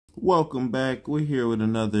Welcome back. We're here with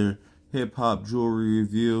another hip-hop jewelry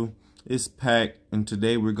review. It's Pac, and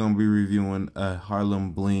today we're going to be reviewing a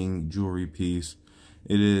harlembling jewelry piece.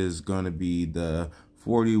 It is going to be the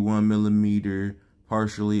 41mm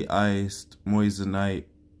partially iced Moissanite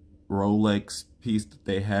Rolex piece that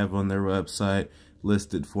they have on their website,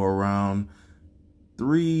 listed for around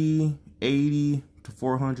 $380 to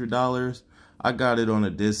 $400. I got it on a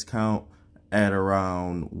discount at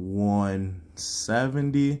around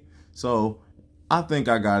 $170. So I think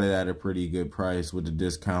I got it at a pretty good price with the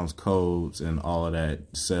discounts, codes, and all of that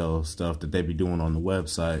sale stuff that they be doing on the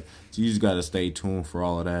website. So you just got to stay tuned for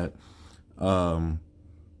all of that.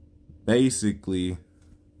 Basically,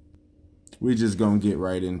 we just gonna get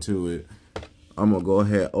right into it. I'm gonna go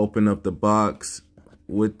ahead, open up the box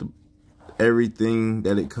with everything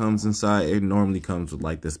that it comes inside. It normally comes with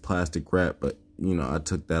like this plastic wrap, but you know, I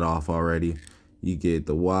took that off already. You get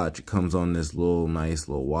the watch. It comes on this nice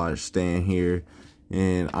little watch stand here,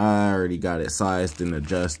 and I already got it sized and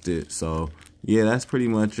adjusted. So yeah, that's pretty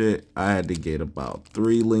much it. I had to get about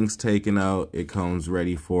 3 links taken out. It comes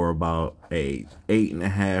ready for about a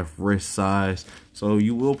 8.5 wrist size. So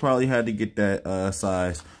you will probably have to get that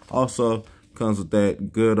size. Also comes with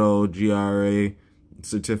that good old GRA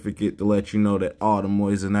certificate to let you know that all the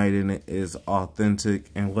Moissanite in it is authentic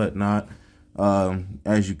and whatnot.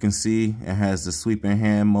 As you can see, it has the sweeping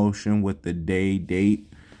hand motion with the date.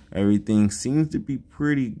 Everything seems to be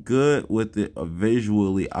pretty good with it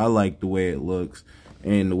visually. I like the way it looks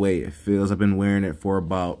and the way it feels. I've been wearing it for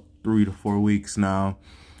about 3 to 4 weeks now,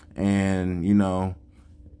 and you know,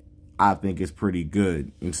 I think it's pretty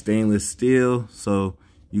good. In stainless steel, so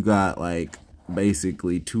you got like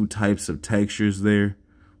basically 2 types of textures there.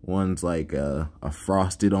 One's like a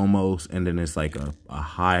frosted almost, and then it's like a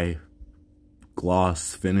high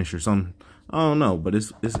gloss finish or something. I don't know, but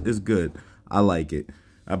it's good. I like it.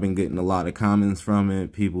 I've been getting a lot of comments from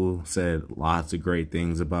it. People said lots of great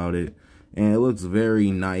things about it, and it looks very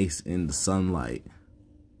nice in the sunlight.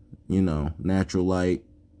 You know, natural light.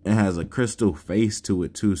 It has a crystal face to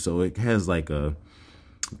it too, so it has like a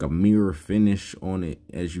mirror finish on it.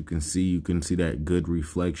 As you can see that good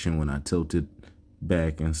reflection when I tilt it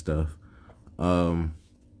back and stuff.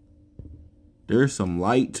 There's some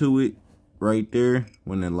light to it right there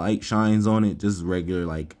when the light shines on it, just regular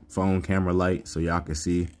like phone camera light, so y'all can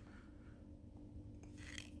see.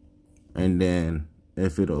 And then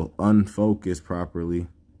if it'll unfocus properly,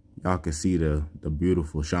 y'all can see the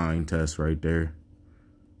beautiful shine test right there.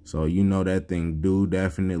 So you know that thing do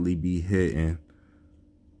definitely be hitting.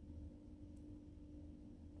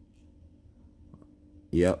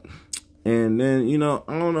 Yep. And then, you know,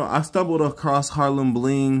 I don't know, I stumbled across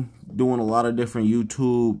harlembling doing a lot of different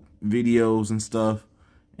YouTube videos and stuff,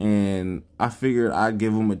 and I figured I'd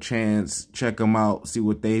give them a chance, check them out, see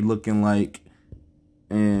what they looking like.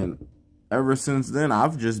 And ever since then,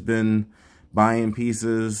 I've just been buying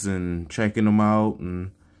pieces and checking them out,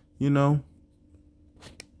 and you know,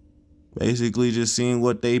 basically just seeing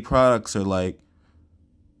what they products are like.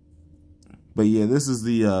 But yeah, this is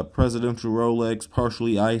the presidential Rolex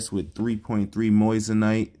partially iced with 3.3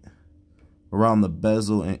 Moissanite around the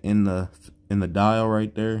bezel and in the dial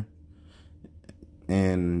right there.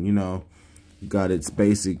 And you know, you got its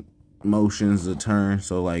basic motions to turn.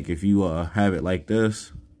 So like if you have it like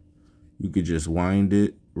this, you could just wind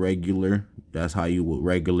it regular. That's how you would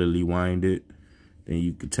regularly wind it. Then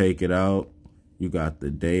you could take it out. You got the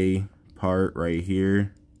day part right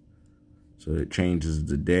here, so it changes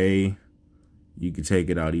the day. You can take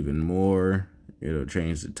it out even more. It'll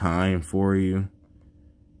change the time for you.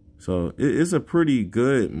 So it's a pretty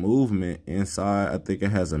good movement inside. I think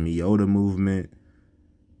it has a Miyota movement.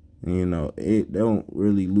 You know, it don't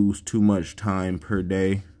really lose too much time per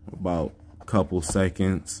day, about a couple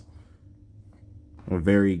seconds. A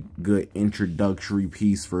very good introductory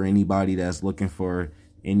piece for anybody that's looking for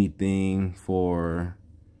anything for,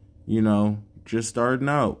 you know, just starting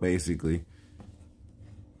out basically.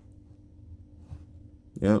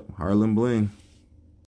 Yep, harlembling.